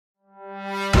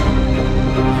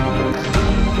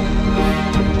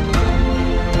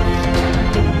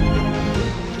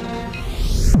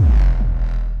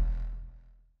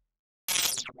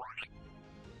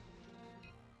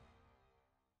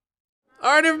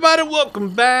Alright, everybody,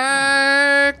 welcome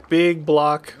back. Big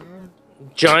block.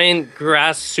 Giant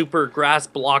grass, super grass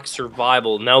block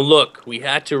survival. Now look, we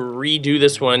had to redo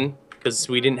this one because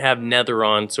we didn't have nether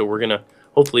on, so we're gonna,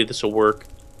 hopefully this will work.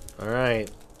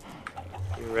 Alright.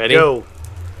 You ready? Go.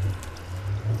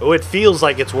 Oh, it feels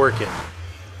like it's working.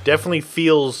 Definitely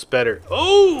feels better.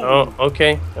 Oh! Oh,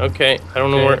 okay, okay. I don't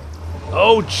know where.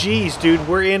 Oh, jeez, dude,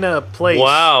 we're in a place.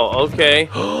 Wow, okay.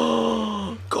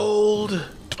 Gold.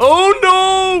 Oh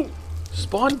no!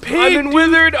 Spawn pig. I've been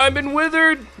withered, I've been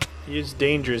withered. It's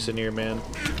dangerous in here, man.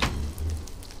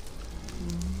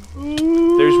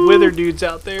 There's wither dudes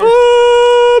out there.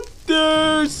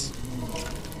 There's.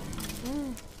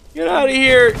 Get out of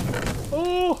here.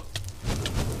 Oh.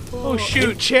 Oh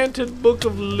shoot. Enchanted book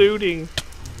of looting.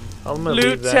 I'm gonna Loot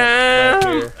leave that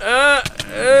time. right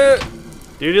here.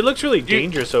 Dude, it looks really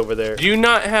dangerous over there. Do you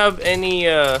not have any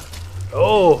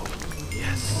Oh,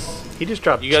 yes. He just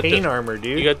dropped chain armor,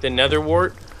 dude. You got the nether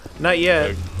wart? Not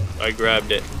yet. I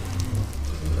grabbed it.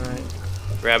 Alright.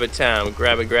 Grab it, Tom.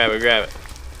 Grab it, grab it, grab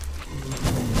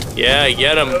it. Yeah,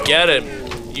 get him, get him.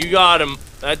 You got him.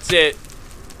 That's it.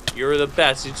 You're the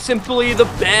best. It's simply the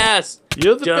best.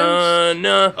 You're the best.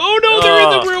 Oh no, they're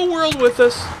in the real world with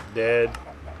us. Dead.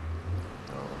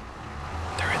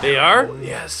 They are?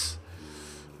 Yes.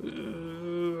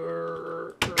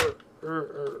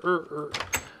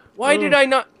 Why did I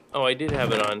not? Oh, I did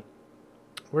have it on.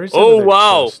 Where's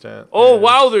wow. Oh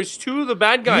wow, there's two of the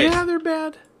bad guys. Yeah, they're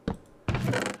bad.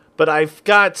 But I've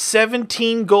got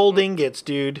 17 gold ingots,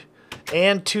 dude,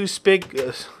 and 2 pig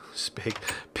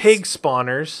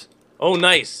spawners. Oh,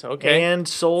 nice. Okay. And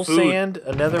soul sand,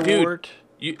 another wart.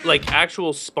 You like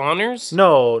actual spawners?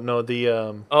 No, the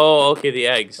Oh, okay, the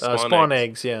eggs. Spawn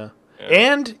eggs, yeah.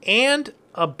 And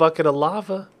a bucket of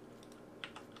lava.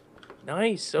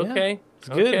 Nice. Okay. Yeah, it's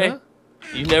good, huh?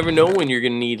 You never know when you're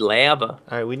gonna need lava.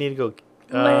 All right, we need to go.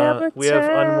 We have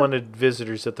unwanted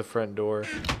visitors at the front door.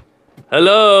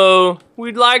 Hello.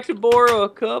 We'd like to borrow a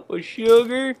cup of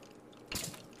sugar.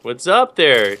 What's up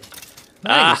there?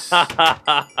 Nice. Just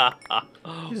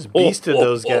beasted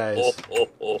those guys.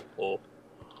 All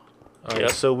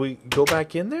right, so we go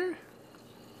back in there.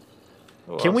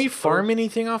 Can we farm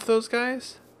anything off those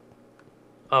guys?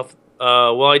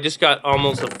 Well, I just got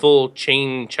almost a full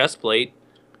chain chest plate.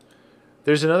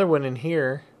 There's another one in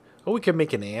here. Oh, we could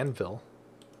make an anvil.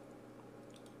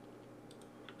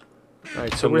 All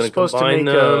right, so we're supposed to make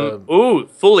a... Ooh,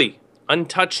 fully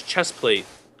untouched chest plate.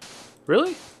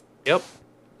 Really? Yep.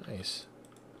 Nice.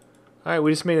 All right,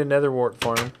 we just made a nether wart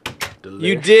farm.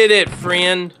 You did it,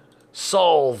 friend.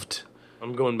 Solved.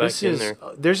 I'm going back in there.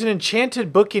 There's an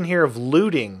enchanted book in here of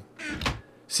looting.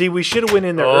 See, we should have went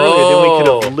in there earlier. Then we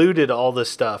could have looted all this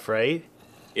stuff, right?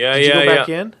 Yeah, Did you go back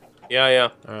in? Yeah.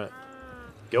 All right.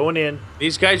 Going in.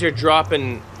 These guys are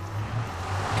dropping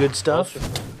good stuff.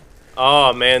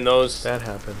 Oh man, those. That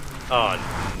happened. Oh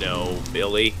no,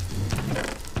 Billy.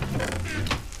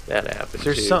 That happened.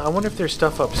 There's some. I wonder if there's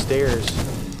stuff upstairs.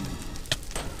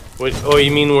 What? Oh,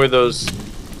 you mean where those?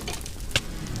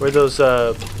 Where those?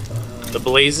 The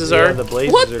blazes are. The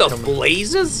blazes. What are the coming.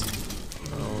 Blazes?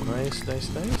 Oh, nice.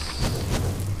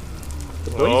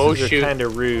 The blazes are kind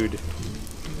of rude.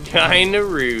 Kinda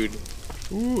rude.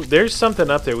 Ooh, there's something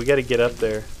up there. We got to get up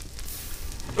there.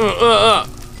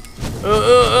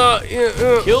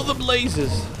 Kill the blazes.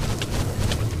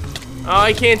 Oh,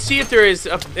 I can't see if there is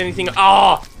anything.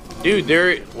 Oh, dude,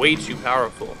 they're way too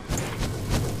powerful.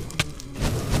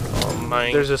 Oh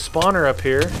my. There's a spawner up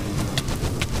here.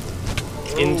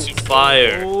 Into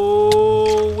fire.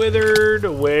 Oh, withered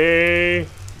away.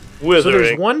 Withering. So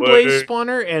there's one blaze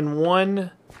spawner and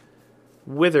one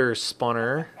wither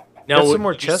spawner. Now, some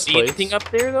more chest see plates. anything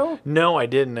up there though? No, I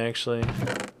didn't actually.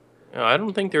 No, I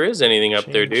don't think there is anything up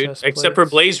there, dude. Except for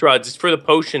blaze rods. It's for the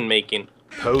potion making.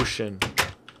 Potion.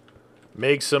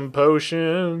 Make some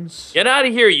potions. Get out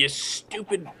of here, you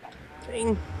stupid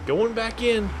thing. Going back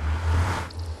in.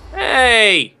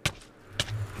 Hey!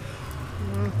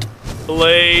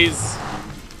 Blaze.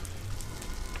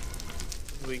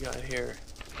 What do we got here?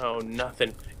 Oh,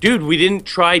 nothing. Dude, we didn't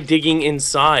try digging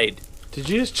inside. Did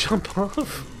you just jump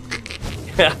off?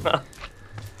 Yeah.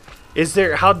 Is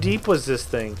there... How deep was this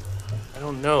thing? I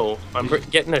don't know. I'm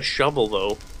getting a shovel,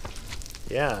 though.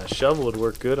 Yeah, a shovel would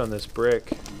work good on this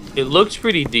brick. It looks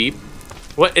pretty deep.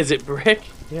 What, is it brick?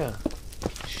 Yeah.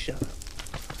 Shut up.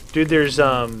 Dude, there's,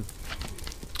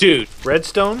 Dude.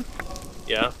 redstone.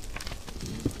 Yeah.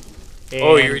 And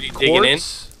oh, you're already digging in?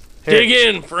 Here. Dig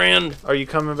in, friend. Are you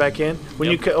coming back in? When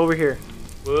you over here.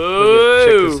 Whoa.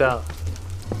 Check this out.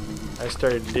 I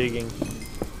started digging.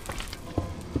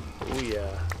 Oh,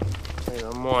 yeah.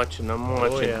 I'm watching.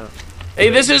 Oh, yeah. Hey,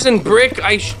 this isn't brick.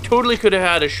 I totally could have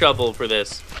had a shovel for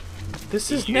this. This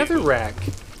is netherrack.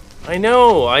 I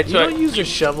know. You don't use a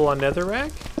shovel on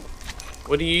netherrack.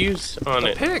 What do you use on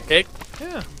it? Pick. Pick?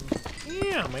 Yeah.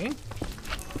 Yeah, man.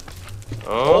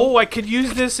 Oh. Oh, I could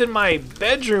use this in my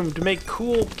bedroom to make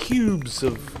cool cubes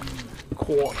of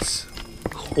quartz.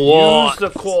 Use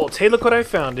the quartz. Hey, look what I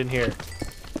found in here.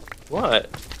 What?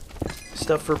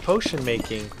 Stuff for potion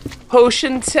making.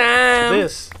 Potion time.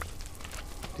 This.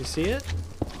 Do you see it?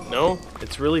 No.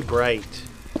 It's really bright.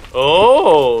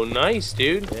 Oh, nice,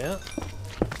 dude. Yeah.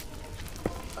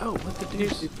 Oh, what the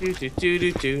deuce? I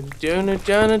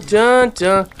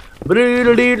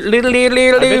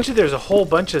bet you there's a whole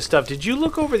bunch of stuff. Did you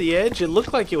look over the edge? It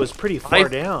looked like it was pretty far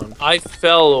down. I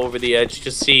fell over the edge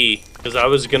to see, because I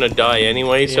was gonna die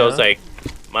anyway, so I was like,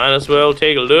 might as well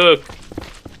take a look.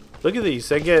 Look at these.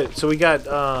 So we got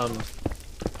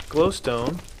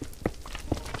glowstone.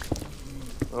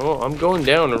 Oh, I'm going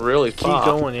down really far. Keep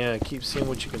going, yeah. Keep seeing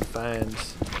what you can find.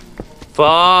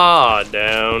 Far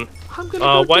down.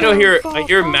 Why don't I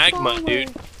hear magma, far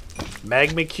dude?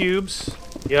 Magma cubes?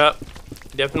 Yep.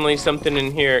 Definitely something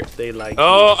in here. They like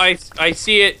Oh, I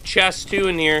see it. Chest 2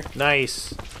 in here.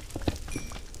 Nice.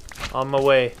 On my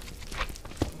way.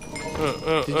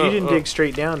 You didn't dig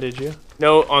straight down, did you?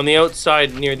 No, on the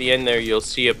outside near the end there, you'll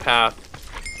see a path.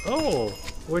 Oh,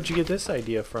 where'd you get this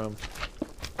idea from?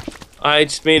 I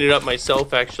just made it up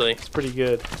myself, actually. It's pretty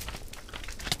good.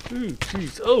 Ooh,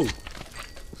 jeez. Oh,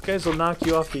 these guys will knock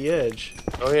you off the edge.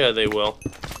 Oh yeah, they will.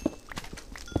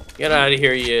 Get out of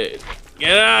here, you!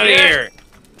 Get out of here!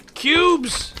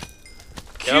 Cubes!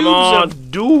 Come Cubes on! of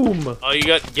doom! Oh, you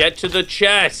got get to the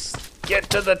chest. Get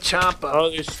to the chopper! Oh,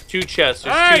 there's 2 chests.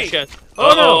 There's hey! 2 chests.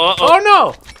 Oh no! Oh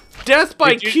no! Death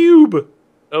by cube!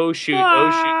 Oh shoot! Oh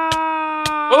shoot!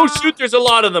 Oh shoot! There's a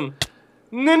lot of them.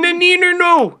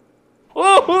 No!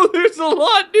 Oh, there's a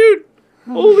lot, dude.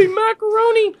 Holy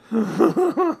macaroni!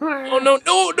 Oh no!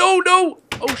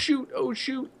 Oh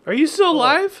shoot! Are you still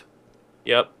alive?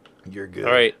 Yep. You're good.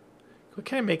 All right. What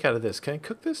can I make out of this? Can I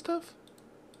cook this stuff?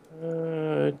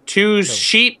 2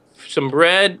 sheep, some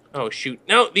bread. Oh shoot!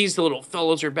 No, these little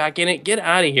fellows are back in it. Get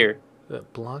out of here.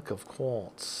 That block of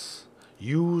quartz.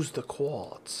 Use the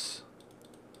quartz.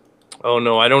 Oh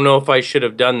no! I don't know if I should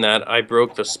have done that. I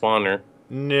broke the spawner.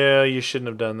 No, you shouldn't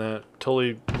have done that.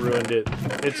 Totally ruined it.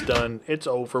 It's done. It's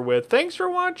over with. Thanks for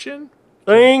watching.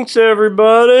 Thanks,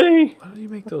 everybody. How do you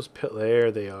make those There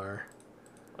they are.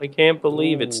 I can't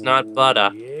believe it's not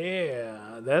butter.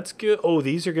 Yeah, that's good. Oh,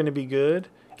 these are going to be good.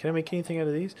 Can I make anything out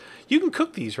of these? You can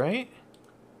cook these, right?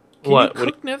 Can you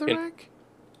cook netherrack?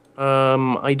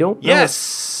 I don't know.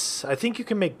 Yes! I think you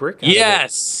can make brick out of it.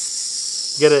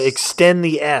 Yes! You gotta extend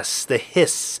the S, the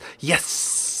hiss.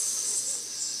 Yes!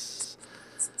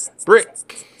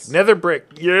 Brick! Nether brick.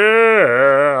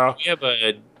 Yeah! We have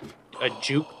a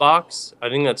jukebox. I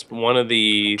think that's one of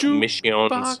the missions.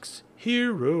 Jukebox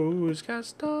heroes got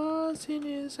stars in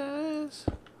his eyes.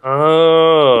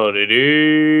 Oh,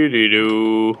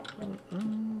 do.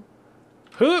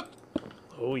 Hup!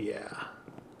 Oh yeah.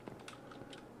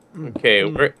 Okay,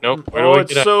 where do I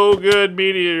it's so good,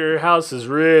 Meteor. Your house is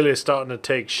really starting to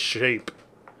take shape.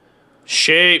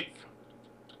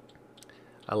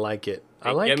 I like it.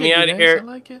 I like it. Get me out of here. I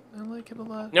like it. I like it a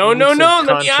lot. No, let me out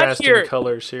of here. Contrasting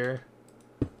colors here.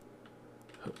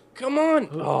 Come on.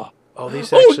 Oh,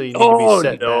 these actually need to be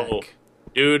set back.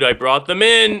 Dude, I brought them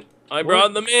in.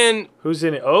 Brought them in. Who's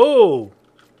in it? Oh,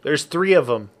 there's 3 of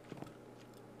them.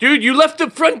 Dude, you left the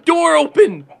front door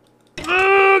open.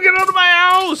 Oh, get out of my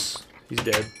house. He's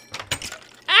dead.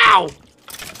 Ow.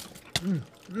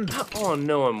 Oh,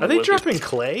 no, Are they dropping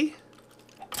clay?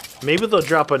 Maybe they'll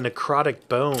drop a necrotic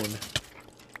bone.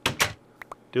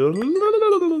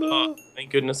 Oh,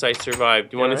 thank goodness I survived.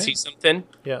 Do you want to see something?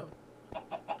 Yeah.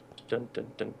 Dun dun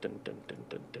dun dun dun dun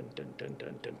dun dun dun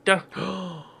dun dun dun.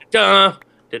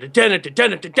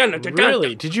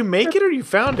 Really? Did you make it or you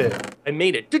found it? I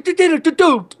made it.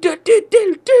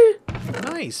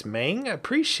 Nice, man. I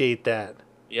appreciate that.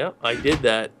 Yeah, I did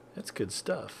that. That's good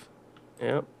stuff.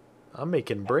 Yeah. I'm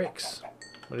making bricks.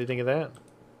 What do you think of that?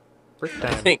 Brick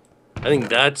time. I think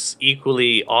that's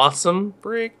equally awesome.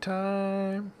 Brick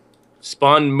time.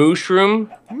 Spawn mushroom.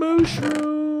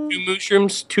 2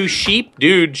 mushrooms, 2 sheep.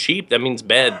 Dude, sheep, that means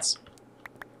beds.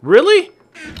 Really?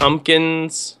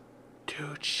 Pumpkins.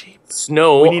 Dude, sheep.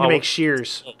 Snow. We need to make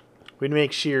shears.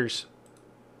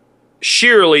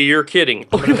 Surely you're kidding.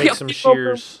 I'm gonna make some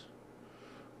shears.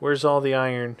 Where's all the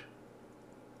iron?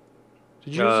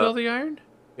 Did you use all the iron?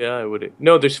 Yeah, I would.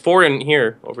 No, there's 4 in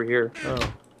here, over here.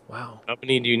 Oh, wow. How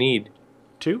many do you need?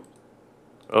 2?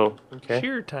 Oh, okay.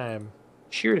 Shear time.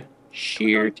 Shear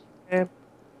time.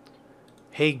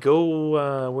 Hey,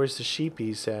 go. Where's the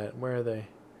sheepies at? Where are they?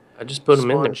 I just put them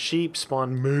in Spawn there. sheep,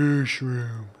 spawn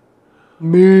mushroom.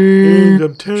 And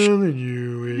I'm telling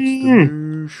you, it's the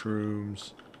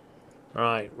mushrooms.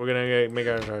 Alright, we're gonna make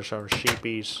some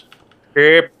sheepies.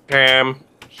 Sheep time.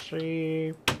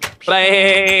 Sheep.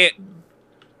 Play.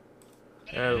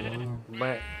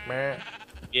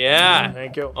 Yeah.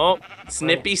 Thank you. Oh,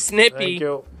 snippy, snippy. Thank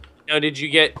you. Now,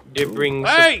 did bring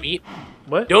Hey! some meat?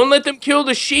 What? Don't let them kill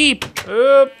the sheep.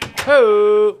 Up,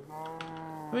 ho.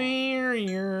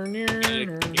 You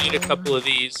need a couple of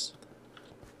these.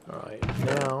 Alright,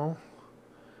 now.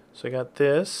 So I got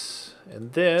this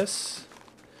and this.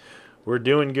 We're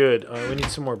doing good. Alright, we need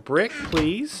some more brick,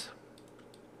 please.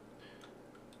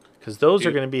 Because those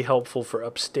are going to be helpful for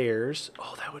upstairs.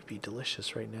 Oh, that would be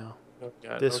delicious right now. Oh,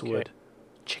 God, This okay. would.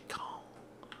 Chicken.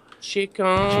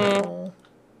 Chicken.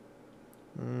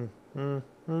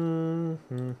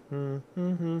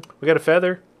 We got a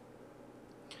feather.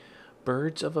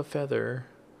 Birds of a feather.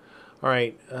 All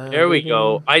right. There we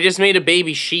go. I just made a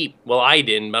baby sheep. Well, I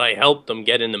didn't, but I helped them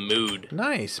get in the mood.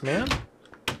 Nice, man.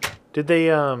 Did they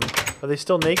are they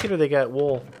still naked or they got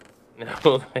wool?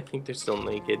 No, I think they're still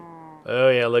naked. Oh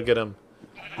yeah, look at them.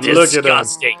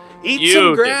 Disgusting. Eat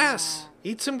some grass.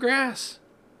 Eat some grass.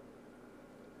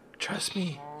 Trust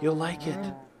me, you'll like it.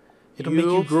 It'll make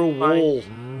you grow wool.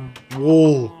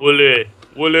 Wool. Woolly.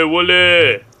 Woolly,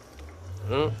 woolly.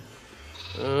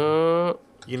 You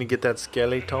gonna get that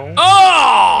skeleton?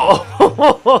 Oh!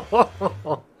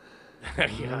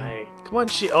 Guy. Come on,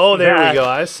 sheep. Oh, there we go.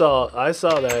 I saw that. I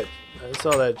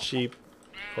saw that sheep.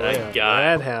 Oh, That yeah,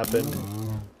 guy. that happened.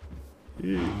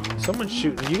 Someone's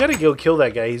shooting. You gotta go kill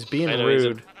that guy. He's being I know,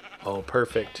 rude. Oh,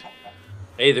 perfect.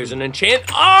 Hey, there's an enchant.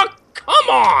 Oh, come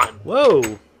on!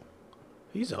 Whoa.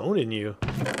 He's owning you.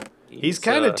 He's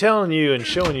kind of telling you and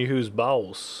showing you who's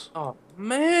boss. Oh,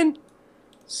 man.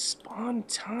 Spawn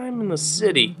time in the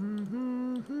city.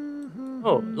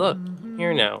 Oh, look. I'm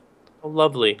here now. Oh,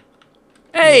 lovely.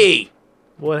 Hey!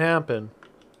 What happened?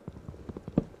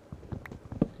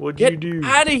 What'd Get you do?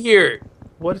 out of here!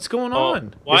 What's going Oh,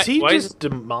 on? why- is he why just is-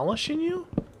 demolishing you?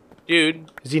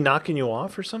 Dude. Is he knocking you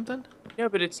off or something? Yeah,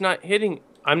 but it's not hitting.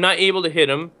 I'm not able to hit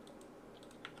him.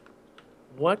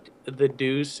 What the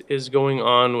deuce is going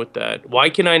on with that? Why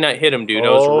can I not hit him, dude? I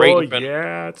was right in front.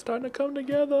 Yeah, it's starting to come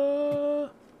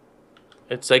together.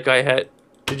 It's like I had...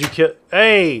 Did you kill?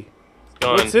 Hey,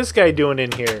 Gone. what's this guy doing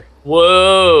in here?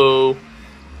 Whoa.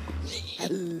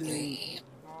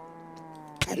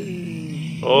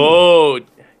 Oh,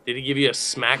 did he give you a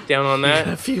smackdown on A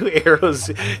that? few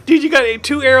arrows, dude. You got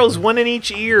 2 arrows, 1 in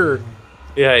each ear.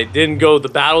 Yeah, it didn't go. The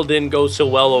battle didn't go so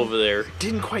well over there.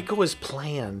 Didn't quite go as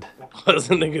planned.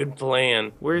 Wasn't a good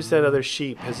plan. Where's that other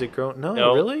sheep? Has it grown? No,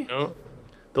 No, really. No.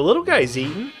 The little guy's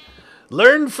eating.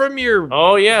 Learn from your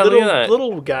Oh yeah, look at that.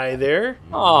 little guy there.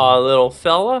 Aw, little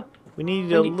fella. We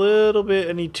need a little bit.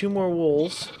 I need 2 more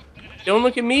wolves. Don't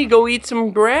look at me. Go eat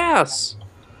some grass.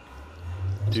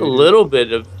 There's a Dude. little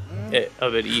bit of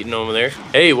it eaten over there.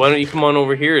 Hey, why don't you come on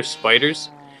over here, spiders?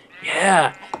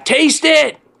 Yeah, taste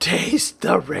it. Taste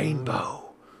the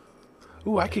rainbow.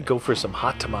 Ooh, I could go for some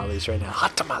hot tamales right now.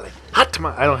 Hot tamale. Hot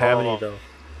tamale. I don't have any though.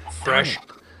 Fresh,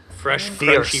 crunchy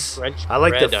Fierce. French I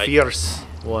like bread. the fierce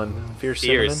one. Fierce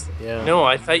Fierce. cinnamon. Yeah. No,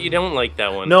 I thought you don't like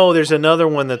that one. No, there's another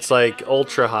one that's like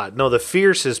ultra hot. No, the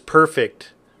fierce is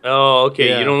perfect. Oh, okay.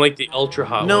 Yeah. You don't like the ultra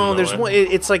hot one. No, though, there's eh? one.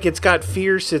 It's like it's got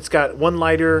fierce. It's got 1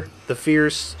 lighter, the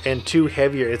fierce, and 2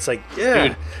 heavier. It's like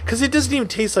Dude. because it doesn't even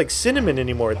taste like cinnamon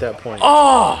anymore at that point.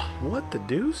 Oh, What the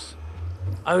deuce?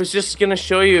 I was just gonna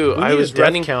show you. We I need was a death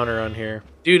running, counter on here.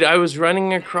 dude. I was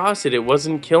running across it. It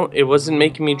wasn't It wasn't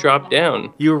making me drop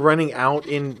down. You were running out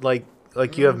in like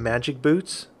you have magic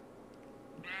boots.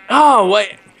 Oh, what?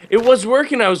 It was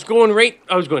working. I was going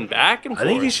back and I forth.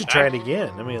 think you should try it again.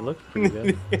 I mean, it looked pretty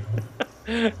good.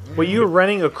 Well, you were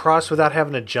running across without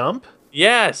having to jump?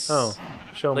 Yes. Oh,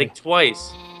 show me. like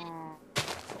twice.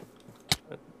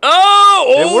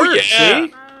 Oh, It worked, yeah.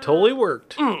 see? Totally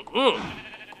worked. Ooh,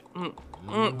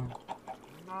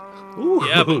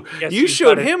 Yeah, but guess you who's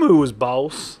showed got it? him who was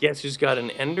boss. Guess who's got an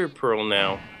ender pearl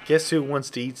now? Guess who wants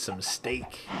to eat some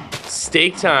steak?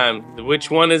 Steak time.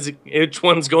 Which one's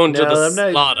going to the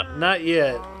I'm slaughter? not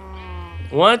yet.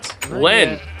 What? Not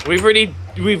When? yet.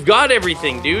 We've got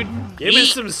everything, dude. Give me Eat.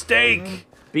 some steak.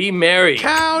 Be merry.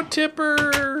 Cow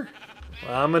tipper.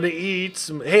 Well, I'm gonna eat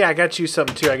some. Hey, I got you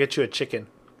something too. I got you a chicken.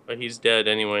 But he's dead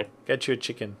anyway. Got you a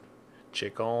chicken.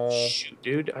 Chicken. Shoot,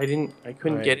 dude. I couldn't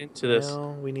Alright, get into this.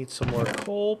 Now we need some more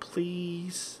coal,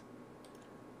 please.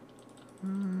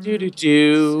 Do do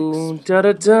do da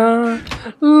da da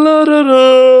la da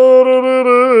da da da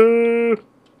da.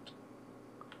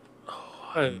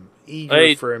 I'm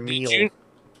eager for a meal.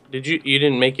 Did you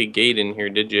didn't make a gate in here,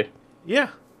 did you? Yeah,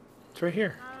 it's right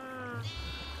here.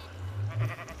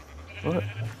 What?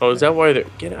 Oh, is that why they're...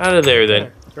 Get out of there,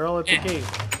 then. They're all at the gate.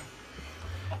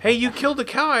 Hey, you killed a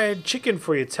cow. I had chicken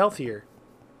for you. It's healthier.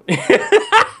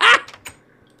 I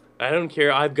don't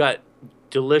care. I've got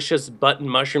delicious button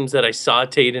mushrooms that I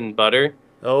sauteed in butter.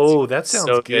 Oh, that sounds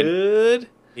so good.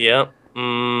 Yep.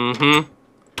 Mm-hmm.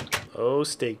 Oh,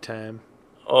 steak time.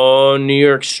 Oh, New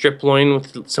York strip loin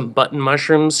with some button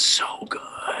mushrooms. So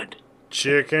good.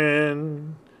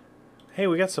 Chicken. Hey,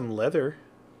 we got some leather.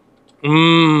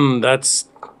 That's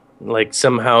like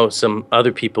somehow some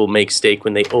other people make steak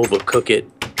when they overcook it.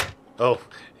 Oh,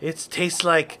 it tastes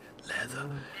like leather.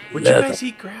 Would Leather. you guys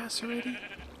eat grass already?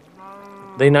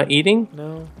 They not eating?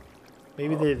 No.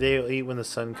 Maybe they'll eat when the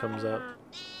sun comes up.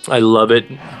 I love it.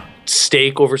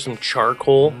 Steak over some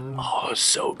charcoal. Oh,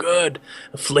 so good.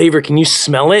 The flavor, can you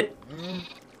smell it?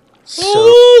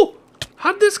 Oh!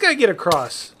 How'd this guy get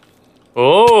across?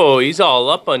 Oh, he's all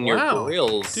up on your Wow.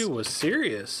 grills. Dude was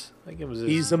serious. Like it was his,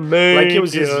 He's amazing. Like it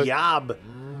was his yob.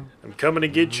 I'm coming to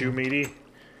get you, meaty.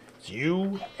 It's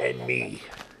you and me.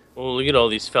 Oh, look at all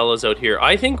these fellas out here.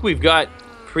 I think we've got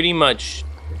pretty much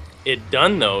it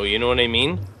done, though. You know what I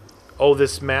mean? Oh,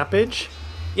 this mappage?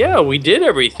 Yeah, we did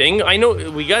everything. I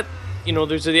know we got, you know,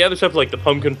 there's the other stuff like the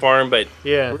pumpkin farm, but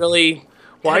Yeah. really...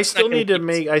 Well, I that's still not gonna need to keep-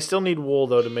 make. I still need wool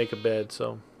though to make a bed.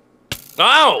 So.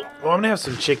 Ow! Oh, I'm gonna have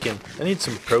some chicken. I need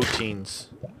some proteins.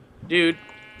 Dude,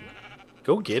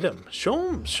 Go get them. Show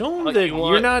them What that you you're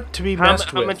want? not to be how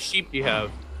messed with. much sheep do you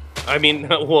have? I mean,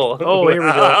 well... Oh, here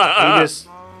we go.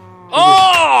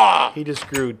 Oh! He just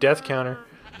grew. Death counter.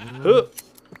 Huh.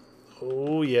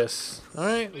 Oh yes. All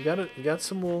right, we got it. We got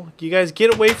some wool. You guys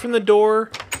get away from the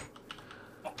door.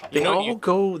 They all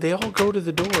go to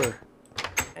the door.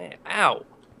 Ow.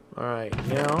 All right.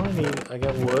 Now I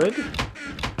got wood.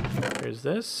 There's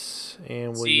this,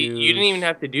 and we'll See, use... you didn't even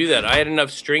have to do that. I had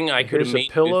enough string. I could have Here's a made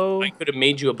pillow. I could have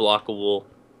made you a block of wool.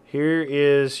 Here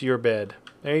is your bed.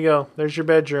 There you go. There's your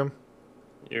bedroom.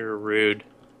 You're rude.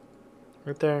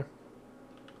 Right there.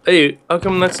 Hey, how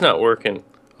come that's not working?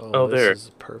 Oh, this there.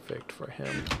 is perfect for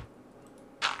him.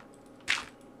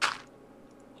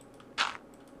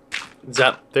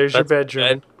 There's your bedroom.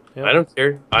 Bed. Yep. I don't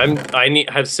care. I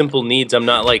have simple needs. I'm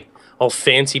not like all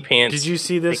fancy pants. Did you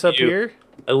see this like up you. here?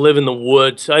 I live in the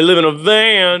woods. I live in a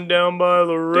van down by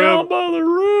the river. Down by the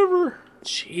river.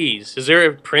 Jeez, is there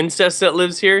a princess that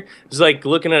lives here? It's like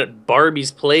looking at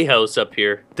Barbie's playhouse up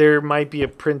here. There might be a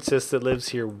princess that lives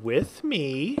here with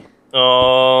me.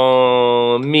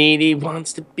 Oh, Meaty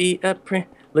wants to be a prince.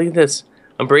 Look at this.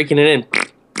 I'm breaking it in.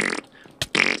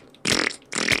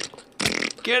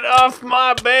 Get off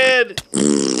my bed.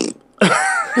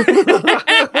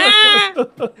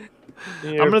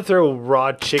 I'm gonna throw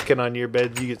raw chicken on your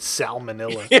bed. You get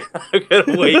salmonella. I'm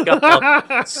gonna wake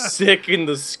up sick in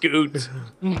the scoot.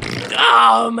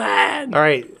 Oh man! All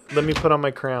right, let me put on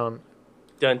my crown.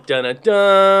 Dun dun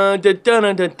dun dun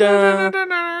dun dun dun dun.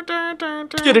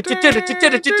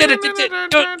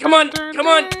 Come on, come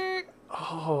on!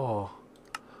 Oh,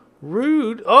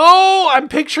 rude. Oh, I'm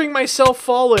picturing myself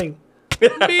falling.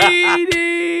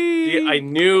 Meaty. I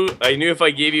knew if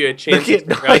I gave you a chance. Look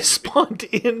at I spawned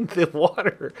in the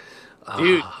water.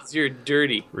 Dude, you're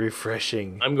dirty.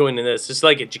 Refreshing. I'm going to this. It's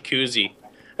like a jacuzzi.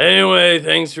 Anyway,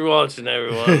 thanks for watching,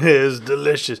 everyone. It is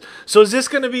delicious. So is this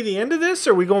going to be the end of this,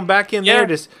 or are we going back in there?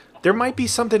 There might be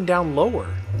something down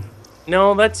lower.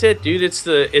 No, that's it, dude. It's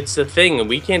the thing.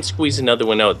 We can't squeeze another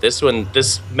one out. This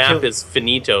map is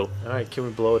finito. All right, can we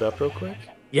blow it up real quick?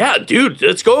 Yeah, dude,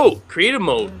 let's go. Creative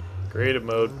mode. Creative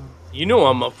mode. You know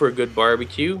I'm up for a good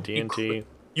barbecue. TNT.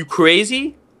 You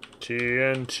crazy?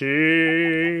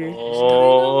 TNT.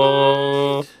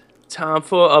 Oh, time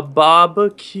for a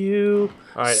barbecue.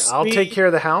 All right, I'll take care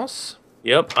of the house.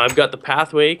 Yep, I've got the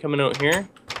pathway coming out here.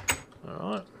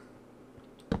 All right.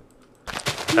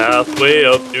 Pathway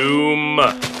of doom.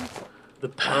 All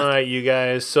right, you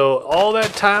guys. So all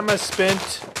that time I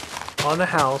spent on the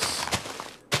house,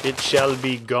 it shall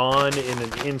be gone in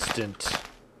an instant.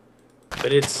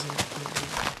 But it's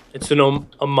an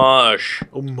homage.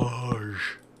 Homage.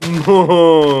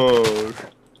 Homage.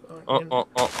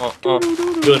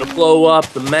 Gonna blow up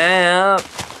the map.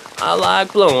 I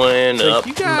like blowing up.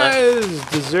 You guys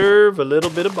deserve a little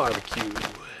bit of barbecue.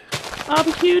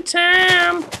 Barbecue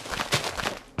time.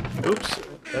 Oops,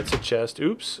 that's a chest.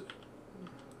 Oops.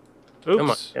 Come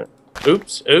on.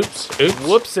 Oops, oops, oops.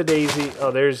 Whoops-a-daisy.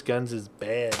 Oh, there's guns is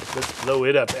bad. Let's blow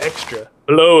it up extra.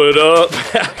 Blow it up.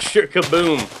 Extra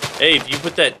kaboom. Hey, if you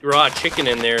put that raw chicken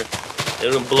in there,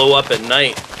 it'll blow up at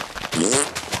night.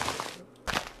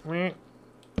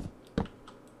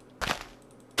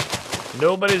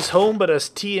 Nobody's home but us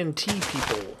TNT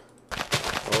people.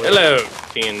 Oh, hello,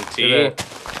 TNT.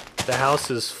 The house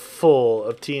is full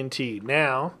of TNT.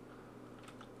 Now,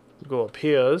 go up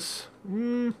here's.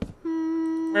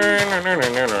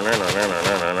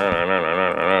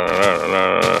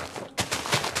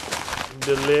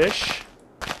 Delish.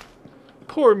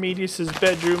 Poor Medius's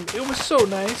bedroom. It was so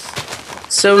nice.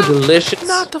 So delicious.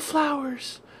 Not the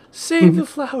flowers. Save the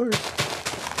flowers.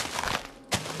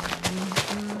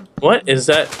 What is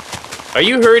that? Are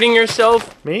you hurting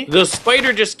yourself? Me? The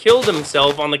spider just killed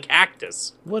himself on the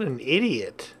cactus. What an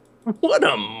idiot. What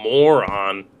a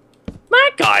moron.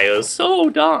 That guy is so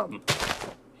dumb.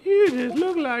 You just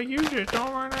look like you just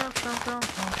don't run out.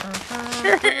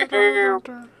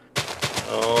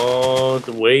 Oh,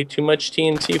 way too much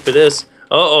TNT for this.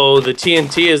 Uh-oh, the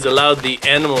TNT has allowed the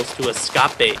animals to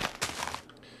escape.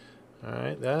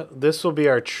 Alright, this will be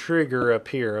our trigger up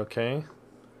here, okay?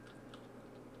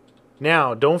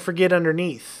 Now, don't forget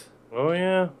underneath. Oh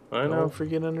yeah, I know. Don't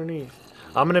forget underneath.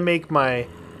 I'm gonna make my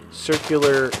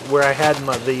circular where I had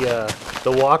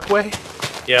the walkway.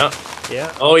 Yeah.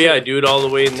 Yeah. Oh yeah, do it all the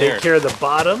way in there. Take care of the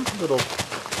bottom, little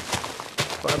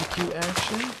barbecue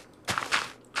action.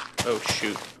 Oh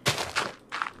shoot.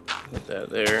 Put that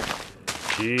there.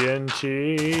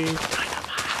 TNT.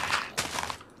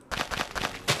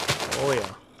 Oh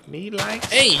yeah. Me likes.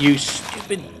 Hey, you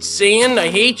stupid sand! I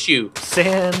hate you.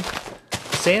 Sand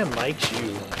likes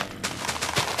you.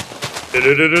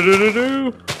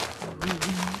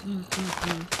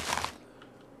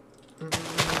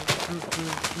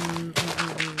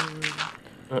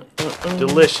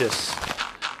 Delicious.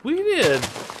 We did.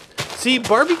 See,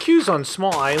 barbecues on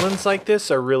small islands like this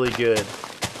are really good.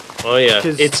 Oh yeah,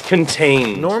 it's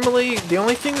contained. Normally, the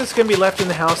only thing that's going to be left in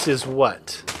the house is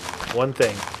what? One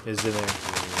thing is in there.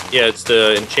 Yeah, it's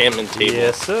the enchantment table.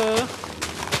 Yes, sir.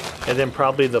 And then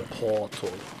probably the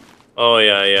portal. Oh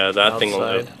yeah, that outside. thing will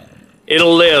live.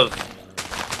 It'll live.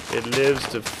 It lives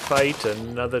to fight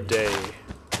another day.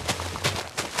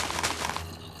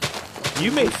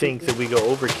 You may think that we go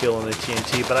overkill on the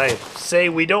TNT, but I say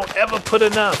we don't ever put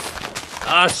enough.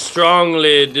 I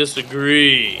strongly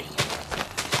disagree.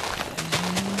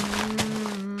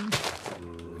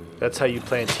 That's how you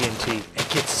plant TNT and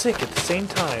get sick at the same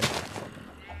time.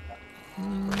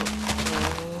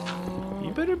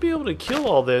 You better be able to kill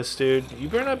all this, dude. You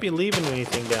better not be leaving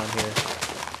anything down here.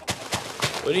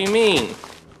 What do you mean?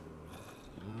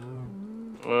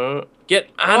 Get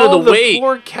out of the way! The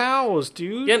poor cows,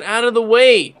 dude. Get out of the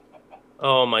way!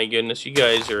 Oh my goodness, you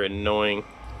guys are annoying.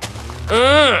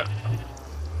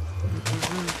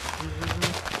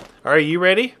 Alright, you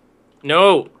ready?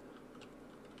 No.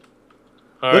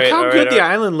 Look how good the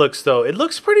island looks, though. It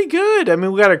looks pretty good. I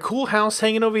mean, we got a cool house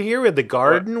hanging over here. We had the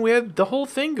garden. We had the whole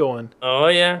thing going. Oh,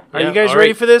 yeah. Are you guys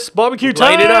ready for this? Barbecue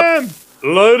time! Light it up!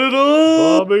 Light it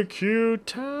up! Barbecue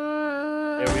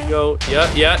time! There we go.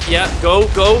 Yeah. Go.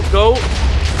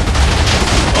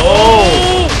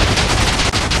 Oh!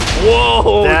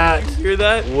 Whoa! That Did you hear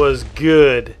that? was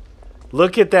good.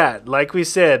 Look at that. Like we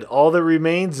said, all that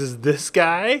remains is this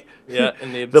guy. Yeah,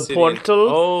 and the the portal.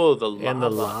 Oh, the lava. And the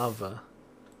lava.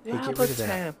 Hey, get rid of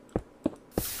that.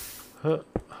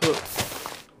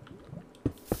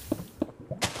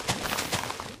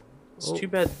 It's too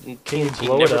bad. Can you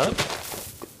blow it up?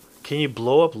 Can you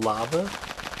blow up lava?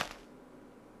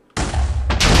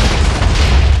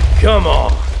 Come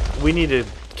on. We need to.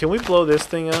 Can we blow this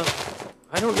thing up?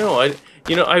 I don't know. I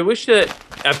wish that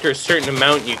after a certain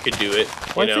amount you could do it.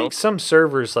 Well, I think some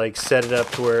servers like set it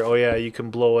up to where, oh yeah, you can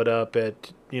blow it up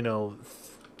at 3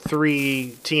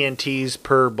 TNTs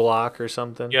per block or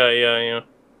something. Yeah.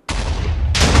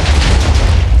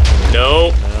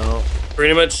 No.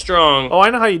 Pretty much strong. Oh,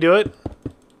 I know how you do it.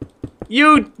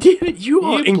 You did it. You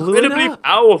are incredibly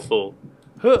powerful.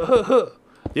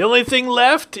 The only thing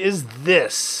left is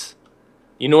this.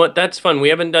 You know what? That's fun. We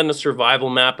haven't done a survival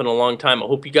map in a long time. I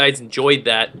hope you guys enjoyed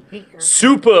that.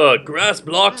 Super Grass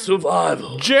Block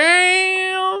Survival. Jam!